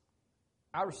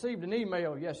I received an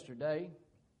email yesterday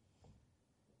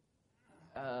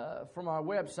from our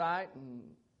website, and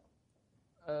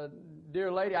a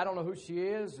dear lady, I don't know who she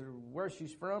is or where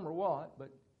she's from or what,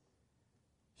 but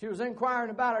she was inquiring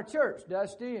about our church,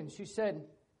 Dusty, and she said,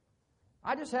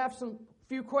 I just have some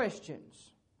few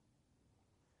questions.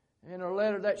 In her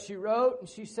letter that she wrote, and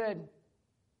she said,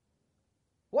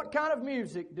 what kind of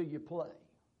music do you play?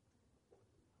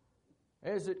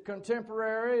 Is it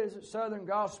contemporary? Is it Southern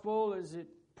gospel? Is it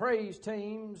praise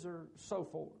teams or so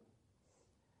forth?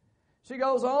 She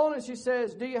goes on and she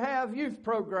says, do you have youth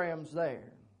programs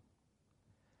there?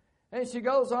 And she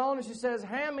goes on and she says,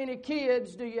 how many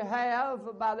kids do you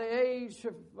have by the age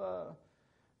of,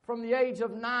 from the age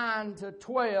of 9 to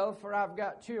 12, for I've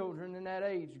got children in that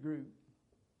age group.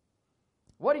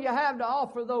 What do you have to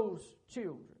offer those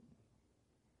children?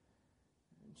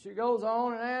 She goes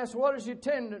on and asks, what does your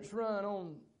attendance run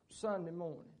on Sunday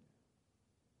morning?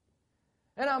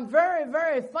 And I'm very,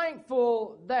 very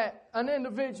thankful that an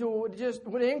individual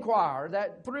would inquire.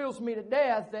 That thrills me to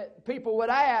death that people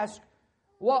would ask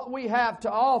what we have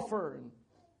to offer. And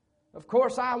of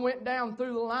course, I went down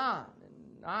through the line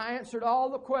and I answered all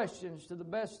the questions to the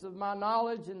best of my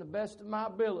knowledge and the best of my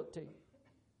ability.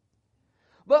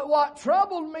 But what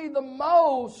troubled me the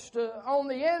most on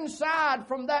the inside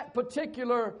from that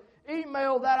particular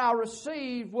email that I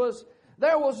received was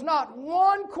there was not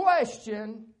one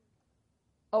question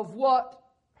of what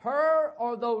her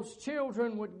or those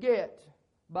children would get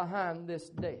behind this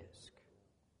desk.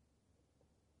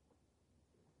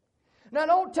 Now,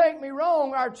 don't take me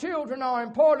wrong, our children are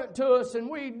important to us, and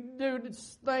we do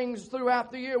things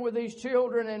throughout the year with these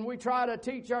children, and we try to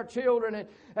teach our children,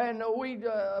 and we,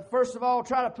 first of all,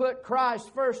 try to put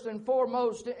Christ first and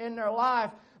foremost in their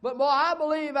life. But boy, I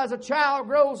believe as a child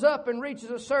grows up and reaches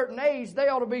a certain age, they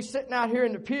ought to be sitting out here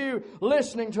in the pew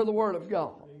listening to the Word of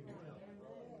God.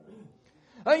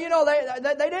 You know,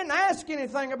 they didn't ask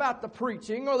anything about the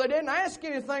preaching, or they didn't ask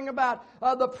anything about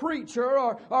the preacher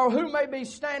or who may be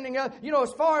standing up. You know,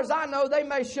 as far as I know, they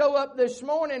may show up this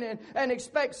morning and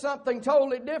expect something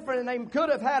totally different, and they could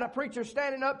have had a preacher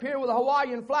standing up here with a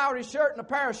Hawaiian flowery shirt and a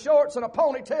pair of shorts and a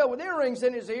ponytail with earrings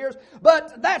in his ears,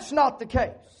 but that's not the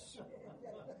case.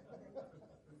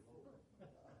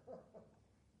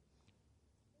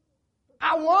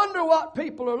 I wonder what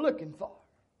people are looking for.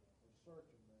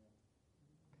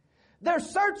 They're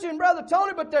searching, Brother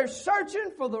Tony, but they're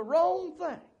searching for the wrong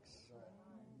things.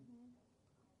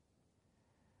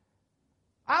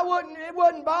 It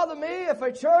wouldn't bother me if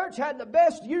a church had the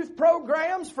best youth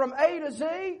programs from A to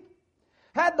Z,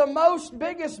 had the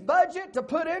biggest budget to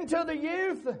put into the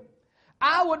youth.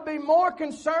 I would be more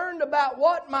concerned about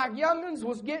what my young'uns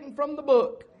was getting from the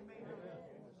book.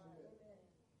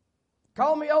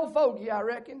 Call me old fogey, I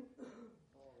reckon.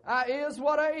 I is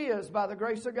what I is by the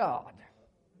grace of God.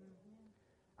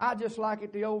 I just like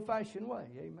it the old-fashioned way.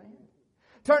 Amen.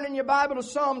 Turn in your Bible to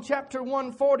Psalm chapter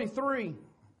 143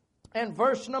 and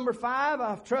verse number 5.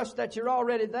 I trust that you're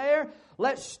already there.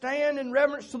 Let's stand in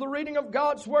reverence to the reading of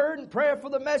God's Word and prayer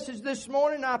for the message this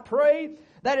morning. I pray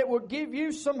that it will give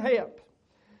you some help.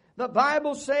 The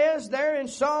Bible says there in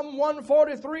Psalm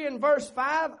 143 and verse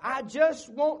 5, I just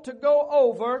want to go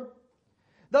over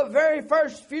the very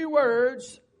first few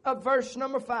words of verse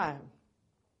number 5.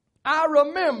 I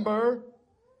remember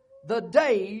the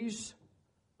days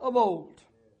of old.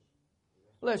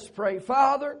 Let's pray.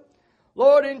 Father,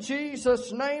 Lord, in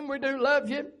Jesus' name, we do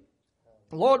love you.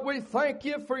 Lord, we thank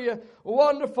you for your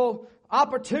wonderful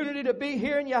opportunity to be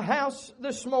here in your house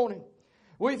this morning.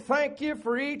 We thank you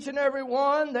for each and every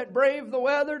one that braved the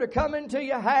weather to come into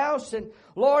your house. And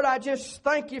Lord, I just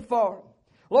thank you for them.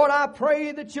 Lord, I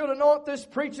pray that you'll anoint this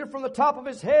preacher from the top of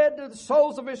his head to the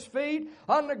soles of his feet.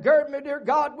 Undergird me, dear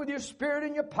God, with your spirit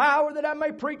and your power that I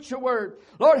may preach your word.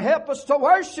 Lord, help us to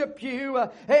worship you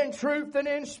in truth and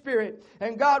in spirit.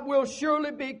 And God, will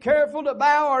surely be careful to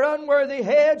bow our unworthy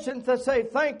heads and to say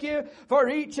thank you for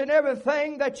each and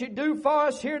everything that you do for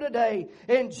us here today.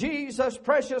 In Jesus'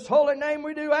 precious holy name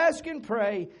we do ask and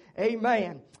pray.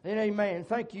 Amen and amen.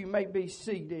 Thank you. You may be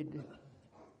seated.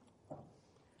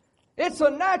 It's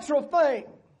a natural thing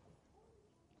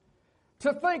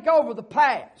to think over the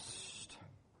past.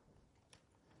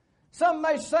 Some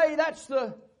may say that's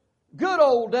the good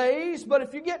old days, but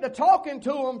if you get to talking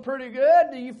to them pretty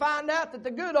good, you find out that the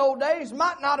good old days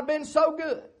might not have been so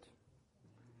good.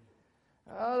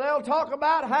 They'll talk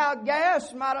about how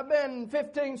gas might have been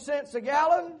 15 cents a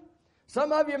gallon.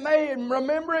 Some of you may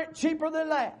remember it cheaper than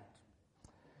that.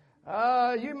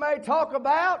 You may talk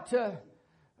about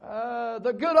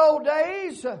the good old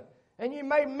days, and you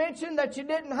may mention that you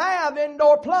didn't have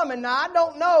indoor plumbing. Now, I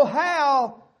don't know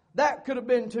how that could have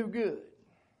been too good.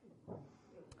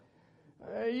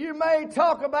 You may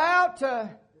talk about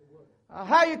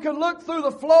how you could look through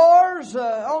the floors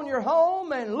on your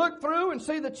home and look through and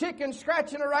see the chickens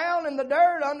scratching around in the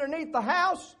dirt underneath the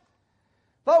house.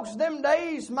 Folks, them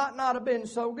days might not have been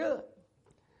so good.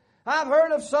 I've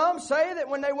heard of some say that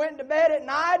when they went to bed at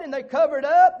night and they covered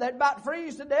up, they'd about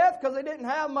freeze to death because they didn't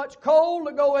have much coal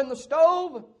to go in the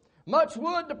stove, much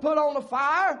wood to put on the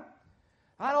fire.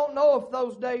 I don't know if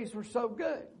those days were so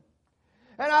good.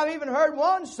 And I've even heard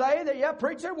one say that, yeah,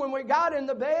 preacher, when we got in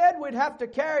the bed, we'd have to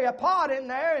carry a pot in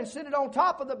there and sit it on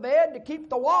top of the bed to keep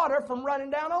the water from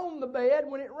running down on the bed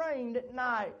when it rained at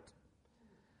night.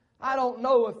 I don't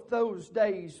know if those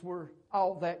days were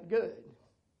all that good.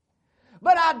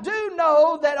 But I do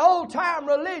know that old-time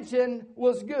religion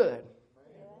was good.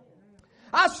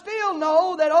 I still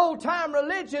know that old-time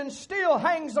religion still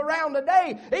hangs around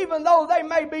today, even though they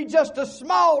may be just a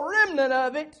small remnant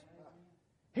of it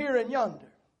here and yonder.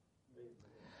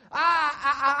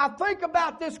 I think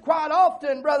about this quite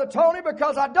often, Brother Tony,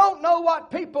 because I don't know what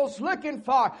people's looking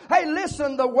for. Hey,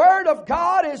 listen, the Word of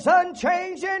God is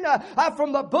unchanging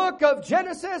from the book of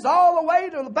Genesis all the way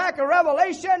to the back of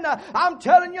Revelation. I'm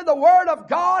telling you, the Word of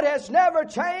God has never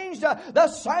changed. The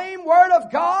same Word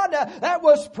of God that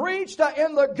was preached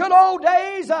in the good old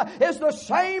days is the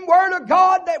same Word of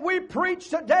God that we preach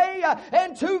today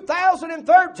in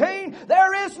 2013.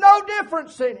 There is no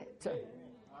difference in it.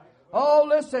 Oh,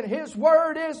 listen, His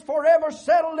Word is forever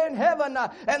settled in heaven,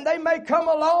 and they may come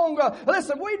along.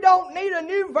 Listen, we don't need a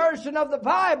new version of the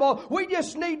Bible. We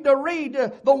just need to read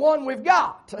the one we've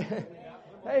got.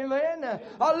 Amen.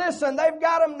 Listen, they've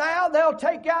got them now. They'll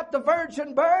take out the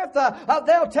virgin birth.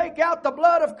 They'll take out the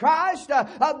blood of Christ.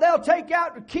 They'll take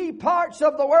out key parts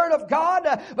of the Word of God.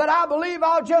 But I believe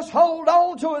I'll just hold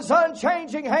on to His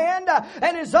unchanging hand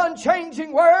and His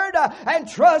unchanging Word and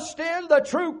trust in the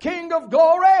true King of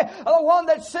glory, the one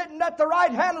that's sitting at the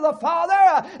right hand of the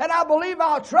Father. And I believe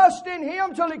I'll trust in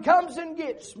Him till He comes and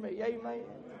gets me. Amen.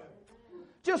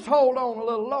 Just hold on a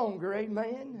little longer.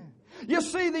 Amen. You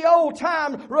see, the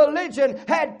old-time religion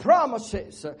had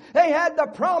promises. They had the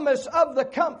promise of the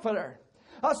Comforter.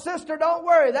 Sister, don't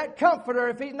worry. That Comforter,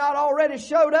 if He's not already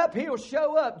showed up, He'll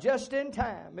show up just in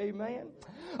time. Amen.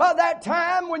 That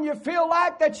time when you feel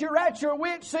like that you're at your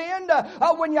wit's end,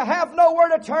 when you have nowhere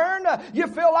to turn, you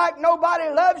feel like nobody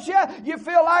loves you, you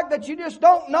feel like that you just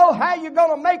don't know how you're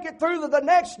going to make it through to the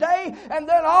next day, and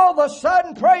then all of a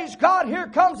sudden, praise God, here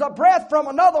comes a breath from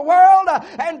another world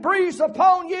and breathes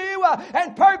upon you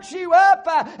and perks you up,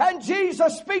 and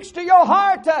Jesus speaks to your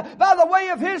heart by the way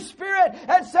of His Spirit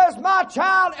and says, my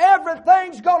child,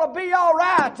 everything's going to be all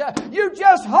right. You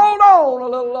just hold on a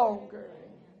little longer.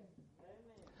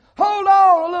 Hold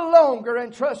on a little longer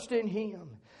and trust in Him.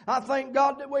 I thank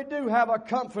God that we do have a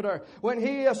Comforter. When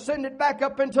He ascended back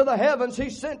up into the heavens,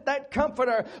 He sent that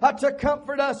Comforter to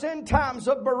comfort us in times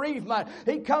of bereavement.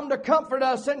 He come to comfort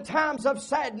us in times of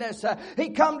sadness. He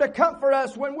come to comfort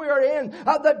us when we are in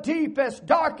the deepest,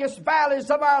 darkest valleys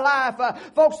of our life.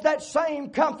 Folks, that same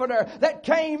Comforter that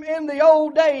came in the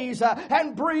old days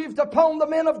and breathed upon the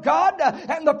men of God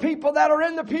and the people that are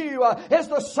in the pew is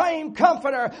the same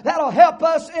Comforter that'll help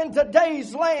us in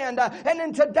today's land and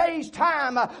in today's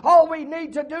time. All we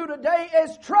need to do today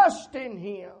is trust in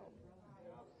Him.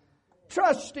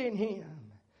 Trust in Him.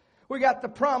 We got the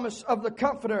promise of the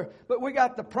Comforter, but we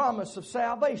got the promise of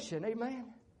salvation. Amen.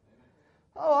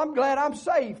 Oh, I'm glad I'm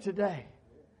saved today.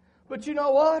 But you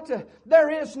know what? There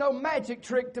is no magic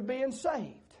trick to being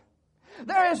saved.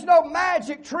 There is no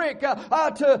magic trick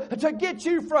to get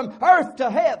you from earth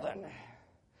to heaven.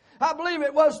 I believe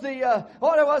it was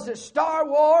Star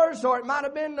Wars, or it might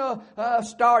have been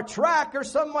Star Trek or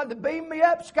someone that beamed me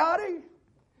up, Scotty.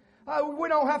 We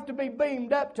don't have to be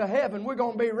beamed up to heaven. We're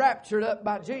going to be raptured up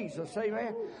by Jesus.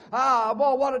 Amen.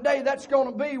 Boy, what a day that's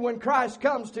going to be when Christ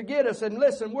comes to get us. And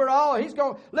listen, we're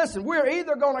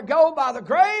either going to go by the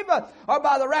grave or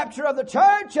by the rapture of the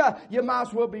church. You might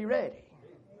as well be ready.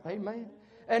 Amen.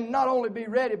 And not only be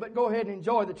ready, but go ahead and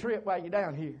enjoy the trip while you're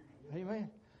down here. Amen.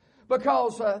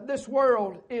 Because this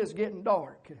world is getting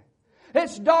dark.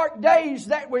 It's dark days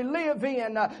that we live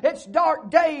in. It's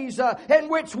dark days in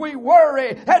which we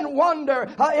worry and wonder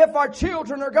if our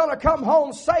children are going to come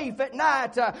home safe at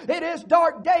night. It is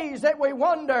dark days that we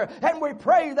wonder and we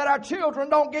pray that our children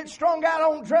don't get strung out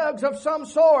on drugs of some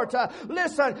sort.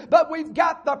 Listen, but we've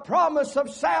got the promise of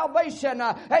salvation.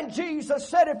 And Jesus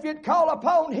said if you'd call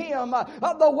upon Him,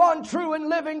 the one true and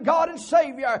living God and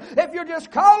Savior, if you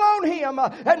just call on Him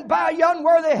and bow your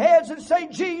unworthy heads and say,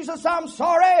 Jesus, I'm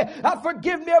sorry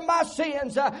forgive me of my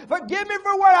sins. Forgive me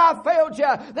for where I failed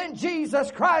you. Then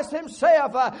Jesus Christ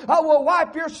Himself will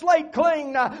wipe your slate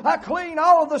clean. Clean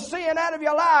all of the sin out of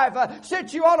your life.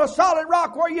 Sit you on a solid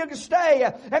rock where you can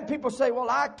stay. And people say, well,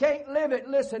 I can't live it.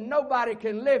 Listen, nobody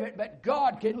can live it, but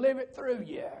God can live it through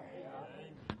you.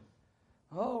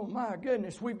 Oh my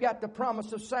goodness, we've got the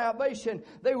promise of salvation.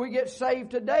 That we get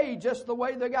saved today just the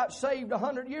way they got saved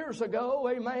 100 years ago.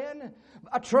 Amen.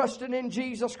 Trusting in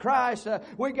Jesus Christ.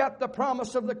 We got the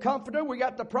promise of the Comforter. We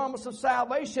got the promise of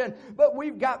salvation. But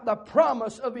we've got the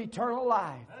promise of eternal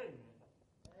life.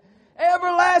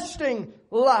 Everlasting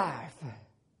life.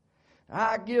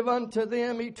 I give unto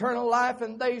them eternal life,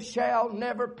 and they shall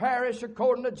never perish,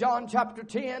 according to John chapter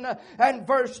 10 and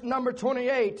verse number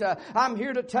 28. I'm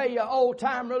here to tell you,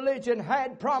 old-time religion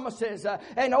had promises,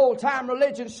 and old-time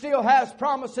religion still has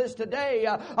promises today.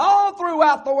 All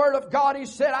throughout the Word of God, He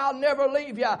said, I'll never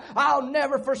leave you. I'll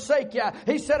never forsake you.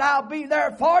 He said, I'll be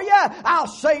there for you. I'll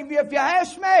save you if you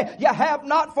ask me. You have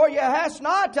not, for you ask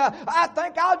not. I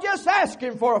think I'll just ask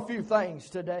Him for a few things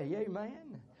today. Amen.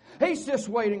 He's just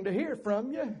waiting to hear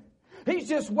from you. He's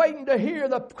just waiting to hear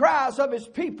the cries of His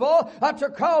people to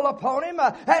call upon Him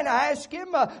and ask Him.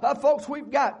 Folks, we've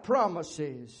got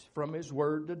promises from His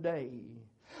Word today.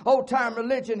 Old-time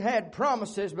religion had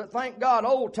promises, but thank God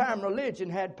old-time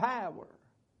religion had power.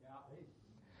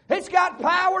 It's got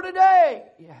power today.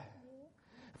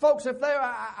 Folks, if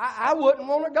I wouldn't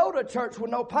want to go to church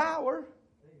with no power.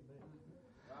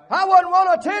 I wouldn't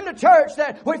want to attend a church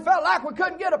that we felt like we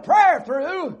couldn't get a prayer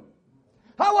through.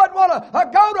 I wouldn't want to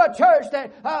go to a church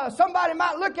that somebody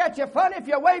might look at you funny if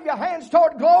you wave your hands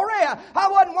toward glory. I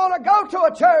wouldn't want to go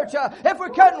to a church if we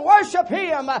couldn't worship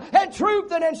Him in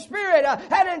truth and in spirit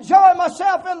and enjoy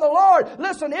myself in the Lord.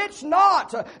 Listen, it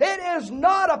is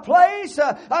not a place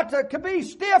to be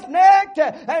stiff-necked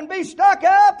and be stuck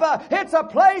up. It's a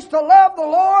place to love the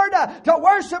Lord, to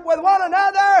worship with one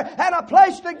another, and a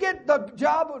place to get the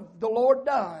job of the Lord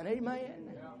done. Amen.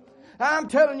 I'm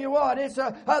telling you what, it's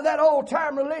that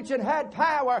old-time religion had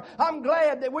power. I'm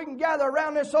glad that we can gather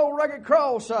around this old rugged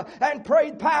cross and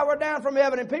pray power down from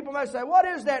heaven. And people may say, what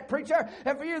is that, preacher?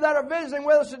 And for you that are visiting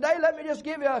with us today, let me just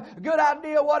give you a good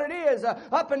idea what it is.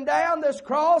 Up and down this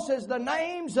cross is the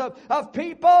names of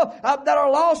people that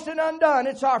are lost and undone.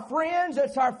 It's our friends,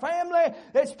 it's our family,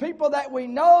 it's people that we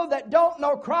know that don't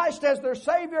know Christ as their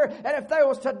Savior. And if they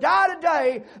was to die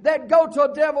today, they'd go to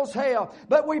a devil's hell.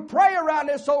 But we pray around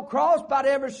this old cross. About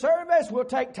every service, we'll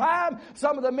take time.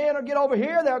 Some of the men will get over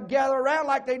here. They'll gather around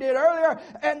like they did earlier,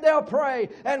 and they'll pray.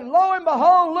 And lo and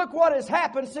behold, look what has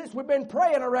happened since we've been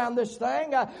praying around this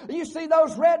thing. You see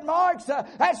those red marks?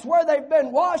 That's where they've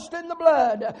been washed in the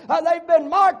blood. They've been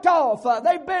marked off.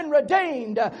 They've been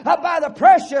redeemed by the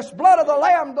precious blood of the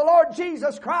Lamb, the Lord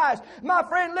Jesus Christ. My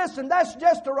friend, listen, that's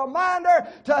just a reminder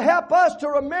to help us to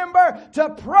remember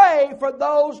to pray for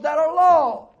those that are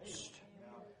lost.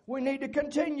 We need to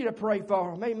continue to pray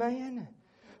for them. Amen.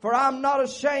 For I'm not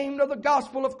ashamed of the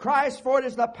gospel of Christ, for it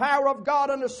is the power of God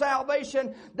unto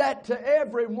salvation, that to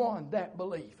everyone that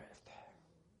believeth.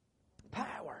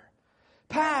 Power.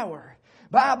 Power.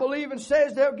 Bible even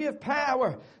says they'll give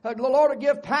power. The Lord will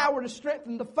give power to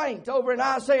strengthen the faint. Over in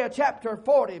Isaiah chapter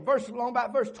 40, along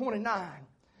about verse 29.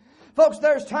 Folks,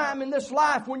 there's time in this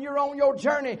life when you're on your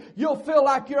journey, you'll feel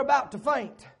like you're about to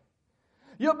faint.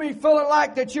 You'll be feeling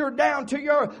like that you're down to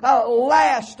your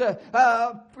last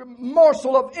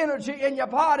morsel of energy in your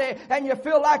body, and you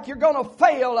feel like you're going to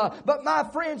fail. But my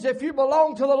friends, if you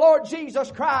belong to the Lord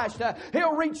Jesus Christ,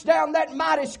 He'll reach down that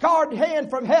mighty scarred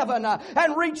hand from heaven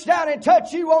and reach down and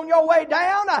touch you on your way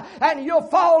down, and you'll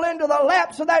fall into the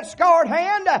laps of that scarred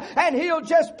hand, and He'll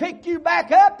just pick you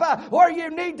back up where you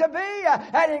need to be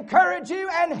and encourage you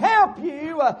and help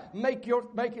you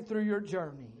make it through your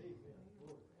journey.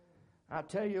 I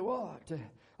tell you what,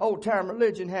 old-time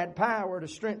religion had power to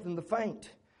strengthen the faint.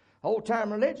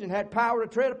 Old-time religion had power to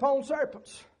tread upon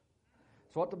serpents.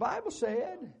 That's what the Bible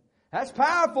said. That's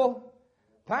powerful.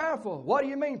 Powerful. What do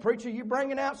you mean, preacher? You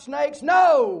bringing out snakes?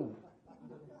 No.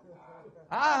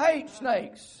 I hate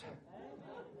snakes.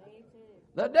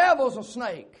 The devil's a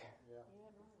snake.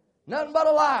 Nothing but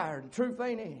a liar. The truth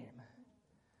ain't in him.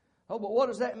 Oh, but what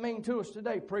does that mean to us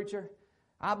today, preacher?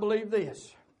 I believe this.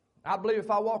 I believe if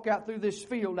I walk out through this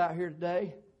field out here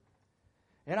today,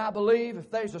 and I believe if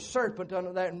there's a serpent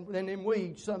under that in them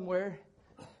weeds somewhere,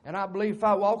 and I believe if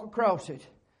I walk across it,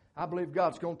 I believe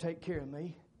God's going to take care of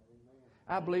me.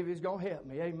 I believe He's going to help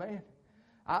me. Amen.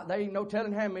 There ain't no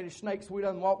telling how many snakes we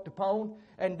done walked upon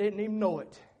and didn't even know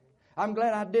it. I'm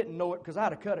glad I didn't know it, because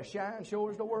I'd have cut a shine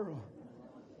sure as the world.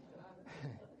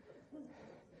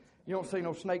 You don't see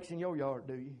no snakes in your yard,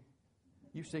 do you?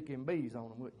 You sick them bees on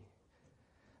them, wouldn't you?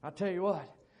 I tell you what,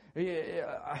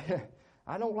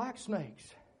 I don't like snakes.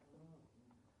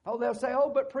 Oh, they'll say,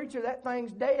 oh, but preacher, that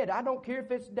thing's dead. I don't care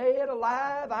if it's dead,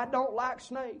 alive. I don't like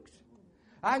snakes.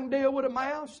 I can deal with a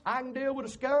mouse. I can deal with a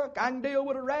skunk. I can deal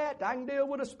with a rat. I can deal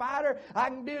with a spider. I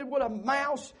can deal with a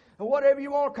mouse, or whatever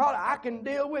you want to call it. I can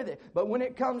deal with it. But when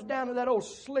it comes down to that old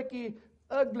slicky,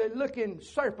 ugly-looking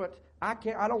serpent, I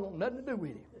don't want nothing to do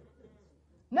with it.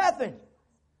 Nothing.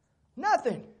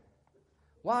 Nothing.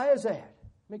 Why is that?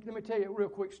 Let me tell you a real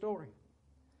quick story.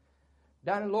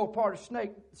 Down in the lower part of the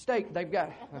snake, they've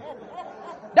got...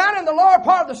 Down in the lower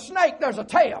part of the snake, there's a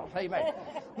tail. Amen.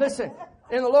 Listen,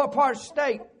 in the lower part of the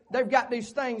snake, they've got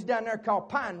these things down there called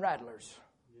pine rattlers.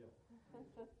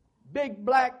 Big,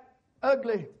 black,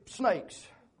 ugly snakes.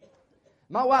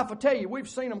 My wife will tell you, we've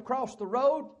seen them cross the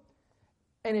road,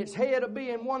 and its head will be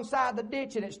in one side of the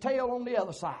ditch and its tail on the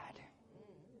other side.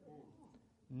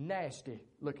 Nasty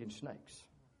looking snakes.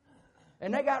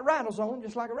 And they got rattles on them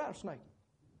just like a rattlesnake.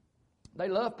 They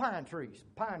love pine trees,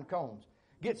 pine cones.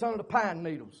 Gets under the pine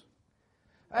needles.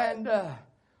 And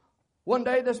one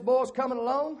day this boy's coming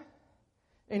along,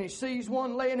 and he sees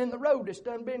one laying in the road that's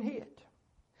done been hit.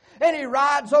 And he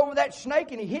rides over that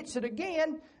snake, and he hits it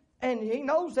again, and he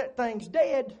knows that thing's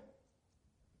dead.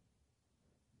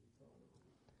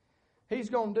 He's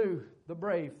going to do the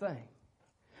brave thing.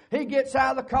 He gets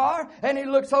out of the car and he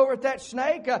looks over at that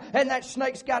snake, and that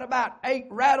snake's got about 8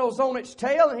 rattles on its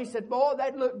tail. And he said, boy,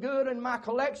 that looked good in my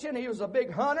collection. He was a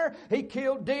big hunter. He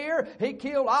killed deer. He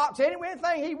killed ox.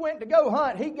 Anything he went to go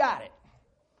hunt, he got it.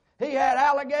 He had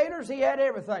alligators. He had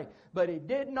everything. But he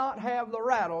did not have the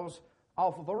rattles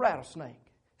off of a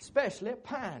rattlesnake, especially a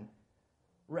pine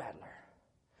rattler.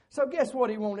 So guess what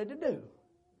he wanted to do?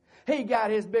 He got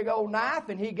his big old knife,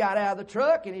 and he got out of the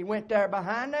truck, and he went there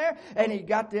behind there, and he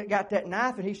got that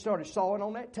knife, and he started sawing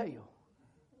on that tail.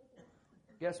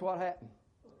 Guess what happened?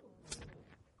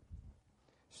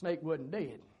 Snake wasn't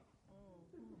dead.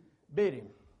 Bit him.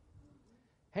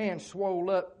 Hand swole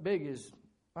up big as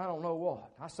I don't know what.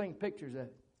 I seen pictures of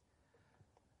it.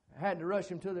 I had to rush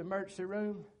him to the emergency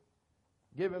room,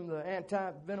 give him the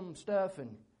anti-venom stuff,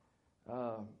 and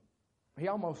he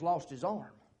almost lost his arm.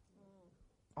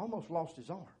 Almost lost his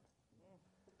arm.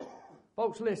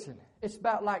 Folks, listen. It's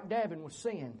about like dabbing with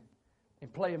sin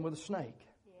and playing with a snake.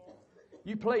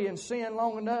 You play in sin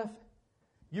long enough,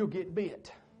 you'll get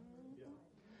bit.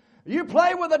 You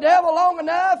play with the devil long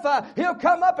enough, he'll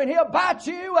come up and he'll bite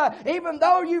you. Even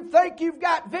though you think you've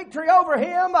got victory over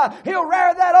him, he'll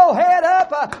rear that old head up.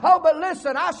 But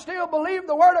listen, I still believe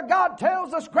the Word of God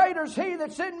tells us, greater is He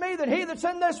that's in me than he that's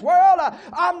in this world.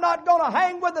 I'm not going to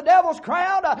hang with the devil's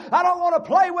crowd. I don't want to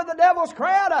play with the devil's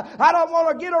crowd. I don't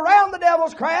want to get around the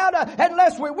devil's crowd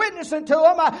unless we're witnessing to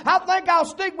him. I think I'll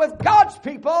stick with God's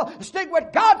people, stick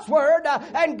with God's Word,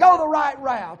 and go the right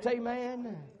route.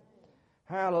 Amen.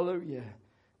 Hallelujah.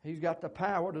 He's got the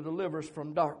power to deliver us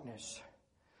from darkness.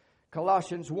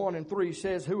 Colossians 1:3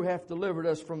 says, who hath delivered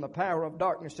us from the power of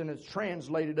darkness and has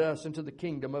translated us into the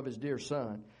kingdom of His dear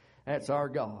Son. That's our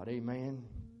God. Amen.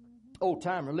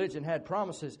 Old-time religion had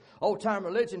promises. Old-time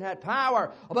religion had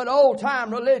power. But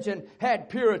old-time religion had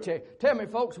purity. Tell me,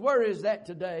 folks, where is that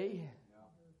today?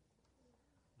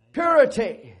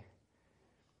 Purity.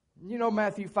 You know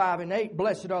Matthew 5:8,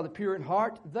 blessed are the pure in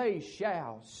heart, they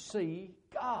shall see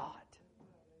God.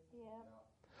 Yeah.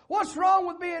 What's wrong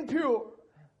with being pure?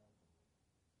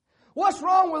 What's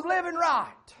wrong with living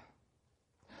right?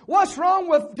 What's wrong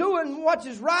with doing what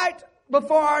is right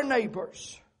before our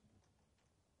neighbors?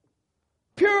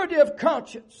 Purity of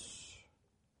conscience.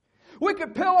 We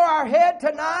could pillow our head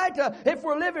tonight if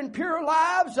we're living pure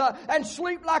lives and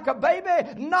sleep like a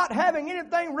baby, not having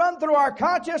anything run through our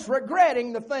conscience,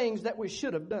 regretting the things that we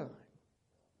should have done.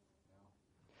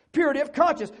 Purity of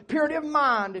conscience, purity of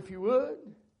mind, if you would.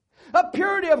 A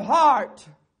purity of heart,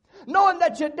 knowing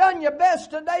that you've done your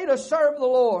best today to serve the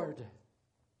Lord.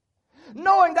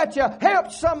 Knowing that you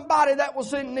helped somebody that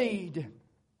was in need.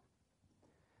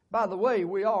 By the way,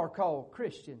 we are called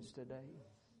Christians today.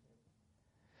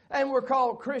 And we're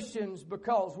called Christians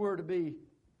because we're to be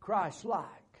Christ-like.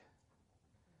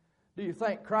 Do you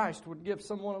think Christ would give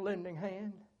someone a lending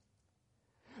hand?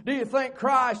 Do you think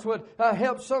Christ would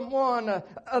help someone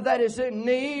that is in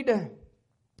need?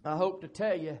 I hope to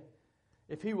tell you,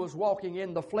 if He was walking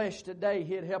in the flesh today,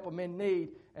 He'd help them in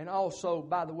need. And also,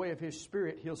 by the way of His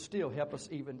Spirit, He'll still help us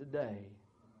even today.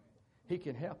 He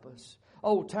can help us.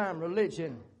 Old-time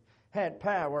religion had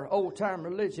power. Old-time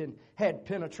religion had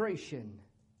penetration.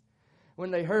 When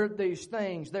they heard these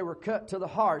things, they were cut to the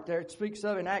heart. There it speaks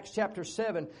of in Acts chapter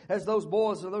 7, as those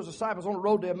boys or those disciples on the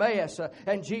road to Emmaus,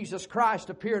 and Jesus Christ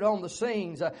appeared on the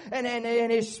scenes. And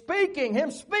Him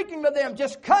speaking to them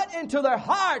just cut into their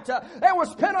heart. There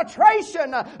was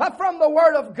penetration from the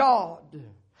Word of God.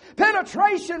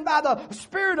 Penetration by the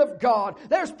Spirit of God.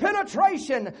 There's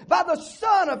penetration by the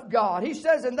Son of God. He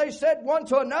says, and they said one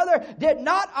to another, did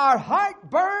not our heart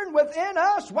burn within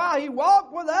us while He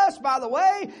walked with us by the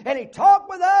way, and He talked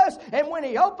with us, and when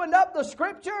He opened up the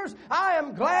Scriptures? I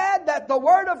am glad that the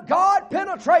Word of God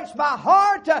penetrates my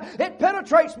heart. It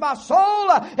penetrates my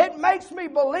soul. It makes me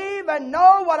believe and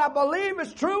know what I believe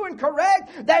is true and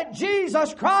correct, that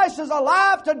Jesus Christ is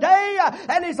alive today,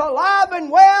 and He's alive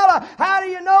and well. How do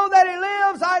you know that He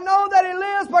lives? I know that He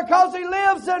lives because He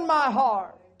lives in my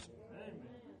heart. Amen.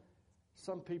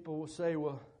 Some people will say,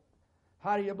 well,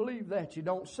 how do you believe that? You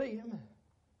don't see Him.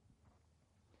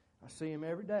 I see Him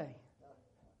every day.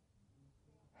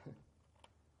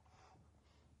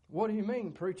 What do you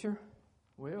mean, preacher?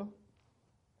 Well,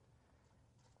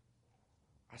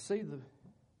 I see the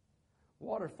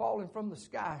water falling from the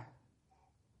sky.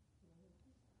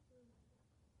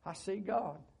 I see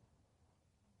God.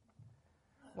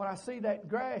 When I see that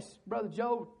grass, Brother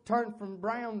Joe, turn from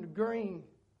brown to green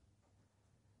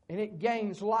and it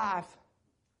gains life,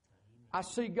 I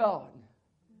see God.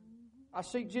 I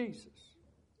see Jesus.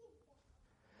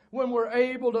 When we're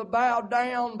able to bow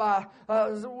down by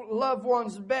loved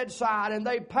one's bedside and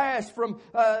they pass from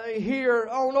here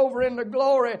on over into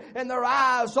glory and their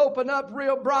eyes open up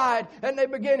real bright and they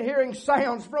begin hearing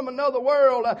sounds from another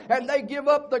world and they give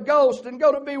up the ghost and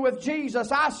go to be with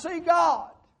Jesus, I see God.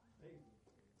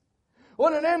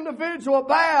 When an individual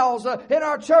bows in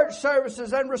our church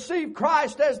services and receive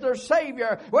Christ as their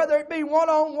Savior, whether it be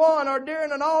one-on-one or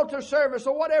during an altar service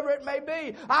or whatever it may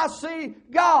be, I see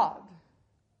God.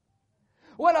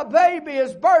 When a baby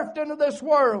is birthed into this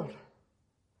world,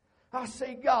 I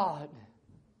see God.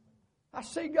 I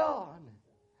see God.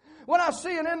 When I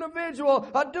see an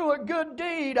individual do a good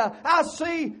deed, I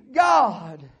see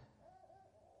God.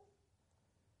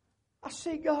 I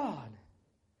see God.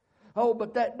 Oh,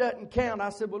 but that doesn't count.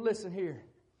 I said, well, listen here.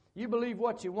 You believe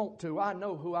what you want to. I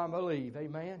know who I believe.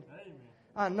 Amen. Amen.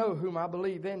 I know whom I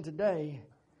believe in today.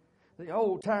 The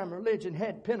old-time religion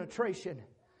had penetration.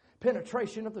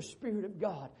 Penetration of the Spirit of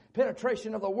God.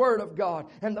 Penetration of the Word of God.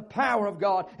 And the power of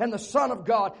God. And the Son of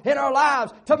God in our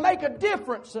lives to make a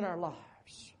difference in our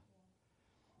lives.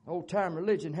 Old-time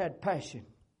religion had passion.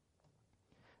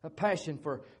 A passion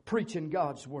for preaching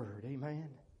God's Word. Amen.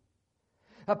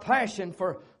 A passion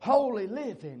for holy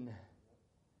living.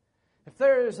 If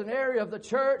there is an area of the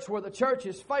church where the church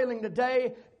is failing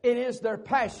today, it is their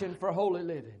passion for holy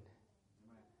living.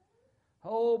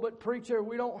 Oh, but preacher,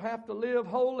 we don't have to live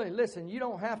holy. Listen, you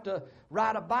don't have to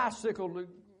ride a bicycle.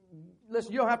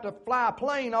 Listen, you don't have to fly a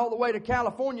plane all the way to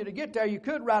California to get there. You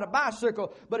could ride a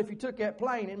bicycle, but if you took that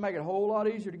plane, it'd make it a whole lot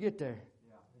easier to get there.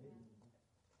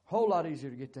 Whole lot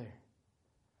easier to get there.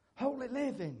 Holy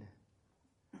living.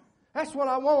 That's what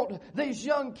I want these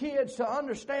young kids to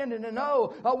understand and to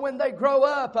know when they grow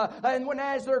up. And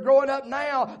as they're growing up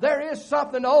now, there is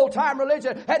something to old-time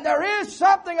religion. And there is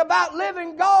something about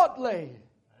living godly.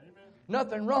 Amen.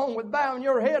 Nothing wrong with bowing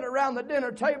your head around the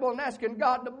dinner table and asking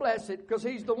God to bless it, because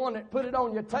He's the one that put it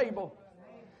on your table.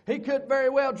 He could very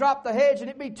well drop the hedge and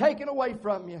it be taken away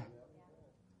from you.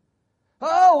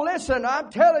 Oh, listen,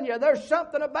 I'm telling you, there's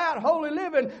something about holy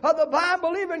living. The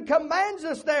Bible even commands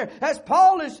us there. As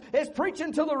Paul is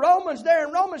preaching to the Romans there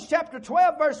in Romans chapter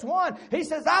 12, verse 1, he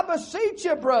says, I beseech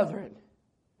you, brethren.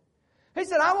 He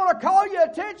said, I want to call your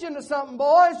attention to something,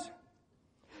 boys.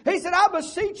 He said, I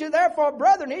beseech you, therefore,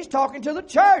 brethren. He's talking to the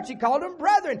church. He called them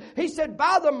brethren. He said,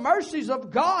 by the mercies of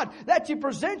God, that you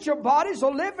present your bodies a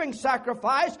living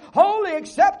sacrifice, wholly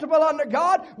acceptable unto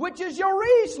God, which is your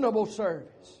reasonable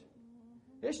service.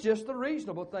 It's just the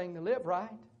reasonable thing to live right.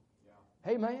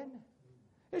 Yeah. Amen.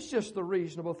 It's just the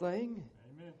reasonable thing.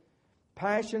 Amen.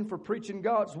 Passion for preaching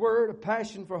God's Word, a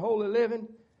passion for holy living,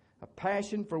 a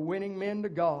passion for winning men to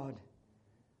God.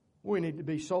 We need to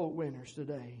be soul winners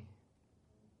today.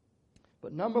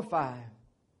 But number 5,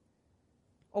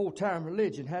 old-time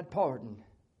religion had pardon.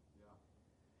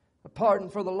 A pardon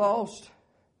for the lost.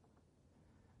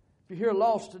 If you're here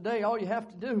lost today, all you have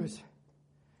to do is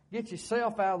get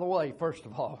yourself out of the way, first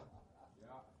of all.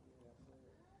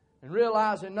 And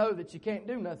realize and know that you can't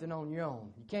do nothing on your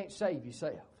own. You can't save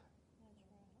yourself.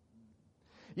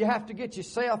 You have to get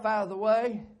yourself out of the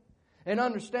way and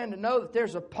understand and know that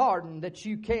there's a pardon that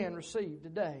you can receive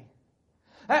today.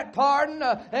 That pardon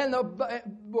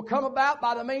will come about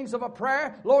by the means of a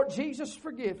prayer. Lord Jesus,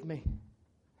 forgive me.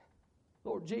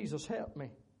 Lord Jesus, help me.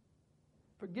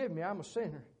 Forgive me, I'm a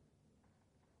sinner.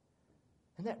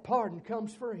 And that pardon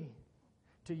comes free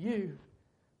to you,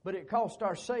 but it cost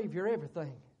our Savior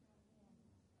everything.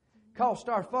 Cost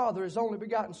our Father His only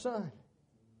begotten Son.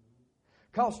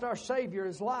 Cost our Savior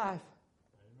His life.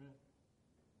 Amen.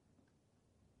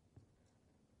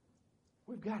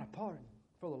 We've got a pardon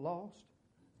for the lost.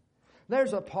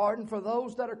 There's a pardon for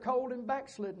those that are cold and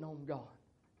backslidden on God.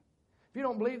 If you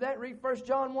don't believe that, read 1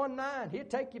 John 1:9. He'll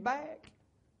take you back.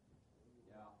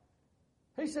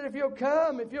 He said if you'll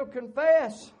come, if you'll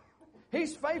confess,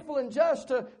 He's faithful and just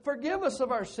to forgive us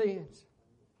of our sins.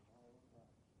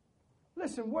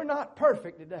 Listen, we're not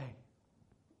perfect today.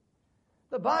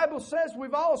 The Bible says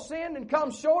we've all sinned and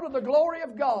come short of the glory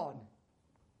of God.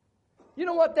 You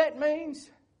know what that means?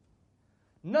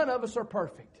 None of us are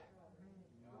perfect.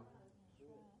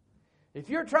 If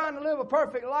you're trying to live a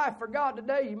perfect life for God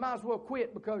today, you might as well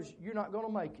quit because you're not going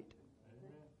to make it.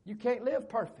 You can't live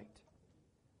perfect.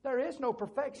 There is no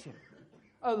perfection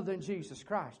other than Jesus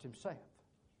Christ Himself.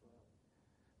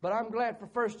 But I'm glad for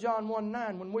 1 John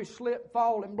 1:9, when we slip,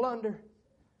 fall, and blunder,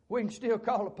 we can still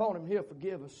call upon Him. He'll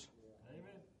forgive us. Amen.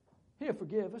 He'll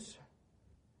forgive us.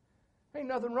 Ain't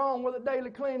nothing wrong with a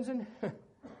daily cleansing.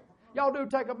 Y'all do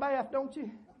take a bath, don't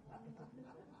you?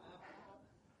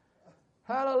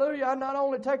 Hallelujah. I not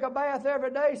only take a bath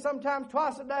every day, sometimes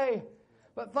twice a day,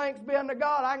 but thanks be unto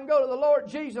God, I can go to the Lord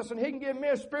Jesus and He can give me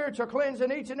a spiritual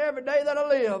cleansing each and every day that I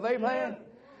live. Amen.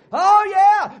 Oh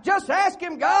yeah, just ask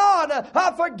Him, God,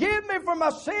 forgive me for my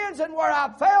sins and where I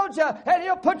failed you, and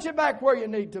He'll put you back where you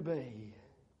need to be.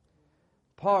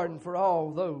 Pardon for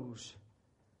all those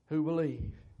who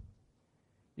believe.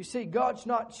 You see, God's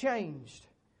not changed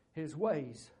His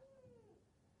ways.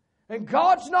 And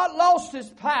God's not lost His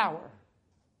power.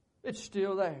 It's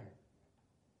still there.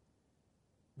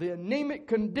 The anemic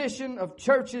condition of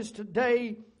churches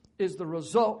today is the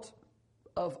result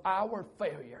of our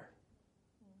failure.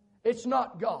 It's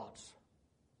not God's.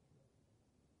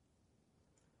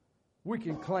 We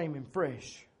can claim Him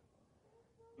fresh.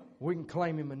 We can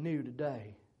claim Him anew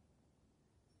today.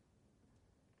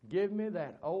 Give me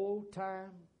that old-time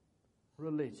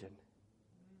religion.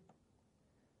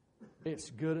 It's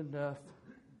good enough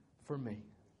for me.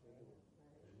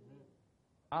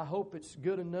 I hope it's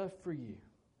good enough for you.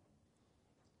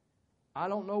 I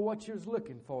don't know what you're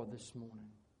looking for this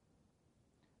morning,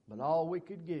 but all we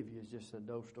could give you is just a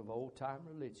dose of old-time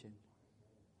religion.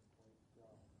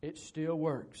 It still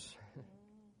works.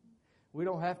 We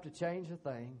don't have to change a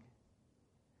thing.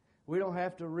 We don't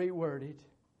have to reword it.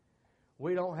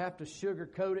 We don't have to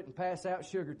sugarcoat it and pass out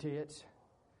sugar tits.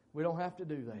 We don't have to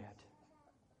do that.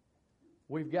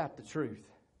 We've got the truth.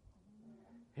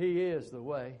 He is the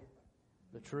way,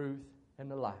 the truth,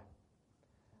 and the life.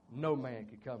 No man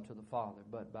can come to the Father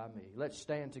but by me. Let's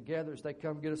stand together as they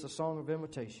come get us a song of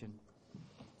invitation.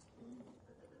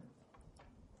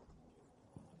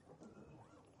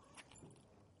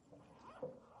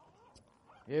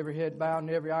 Every head bowed and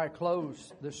every eye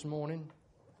closed this morning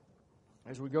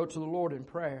as we go to the Lord in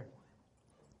prayer.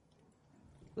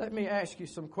 Let me ask you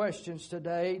some questions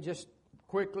today, just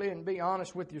quickly, and be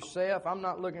honest with yourself. I'm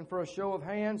not looking for a show of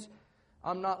hands.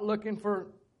 I'm not looking for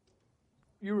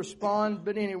you respond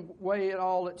but any way at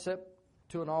all except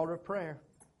to an altar of prayer.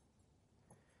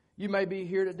 You may be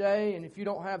here today, and if you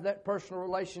don't have that personal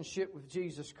relationship with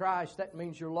Jesus Christ, that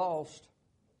means you're lost.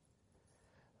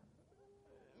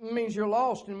 It means you're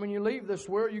lost, and when you leave this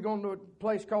world, you're going to a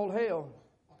place called hell.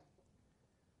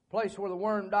 A place where the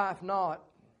worm dieth not.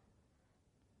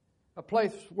 A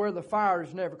place where the fire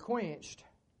is never quenched.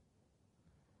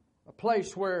 A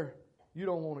place where you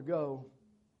don't want to go.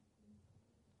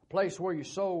 A place where your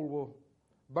soul will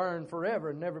burn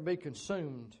forever and never be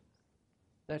consumed.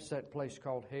 That's that place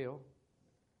called hell.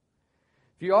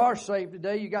 If you are saved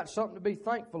today, you got something to be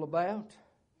thankful about.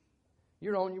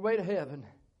 You're on your way to heaven.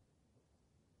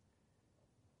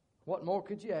 What more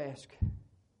could you ask?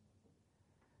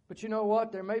 But you know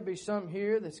what? There may be some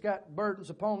here that's got burdens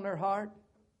upon their heart.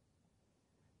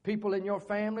 People in your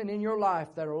family and in your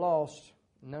life that are lost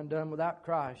and undone without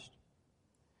Christ.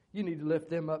 You need to lift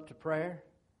them up to prayer.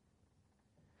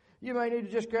 You may need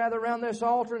to just gather around this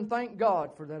altar and thank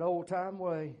God for that old-time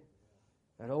way,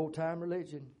 that old-time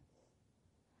religion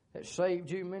that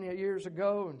saved you many years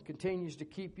ago and continues to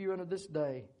keep you unto this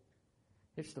day.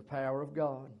 It's the power of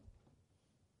God.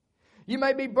 You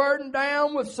may be burdened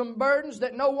down with some burdens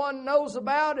that no one knows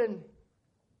about, and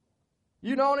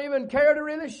you don't even care to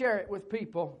really share it with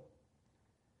people.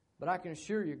 But I can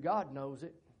assure you, God knows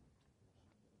it.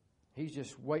 He's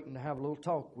just waiting to have a little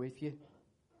talk with you.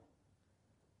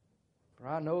 For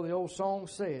I know the old song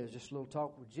says, just a little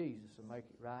talk with Jesus will make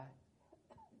it right.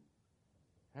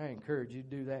 I encourage you to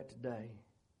do that today.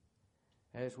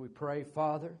 As we pray,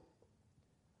 Father,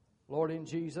 Lord, in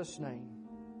Jesus' name,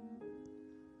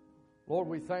 Lord,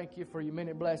 we thank you for your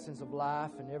many blessings of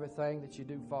life and everything that you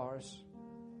do for us.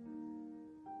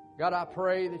 God, I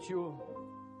pray that you'll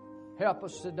help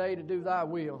us today to do thy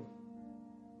will.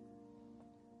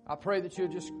 I pray that you'll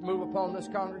just move upon this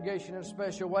congregation in a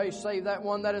special way. Save that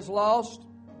one that is lost.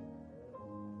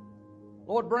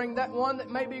 Lord, bring that one that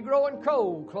may be growing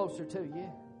cold closer to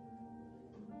you.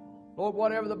 Lord,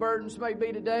 whatever the burdens may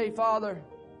be today, Father,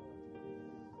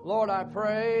 Lord, I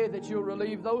pray that you'll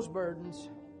relieve those burdens.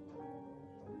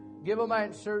 Give them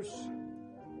answers.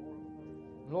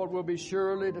 Lord, we'll be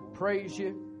surely to praise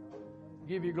you,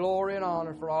 give you glory and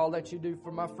honor for all that you do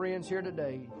for my friends here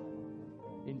today.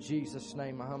 In Jesus'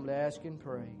 name I humbly ask and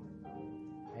pray.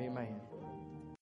 Amen.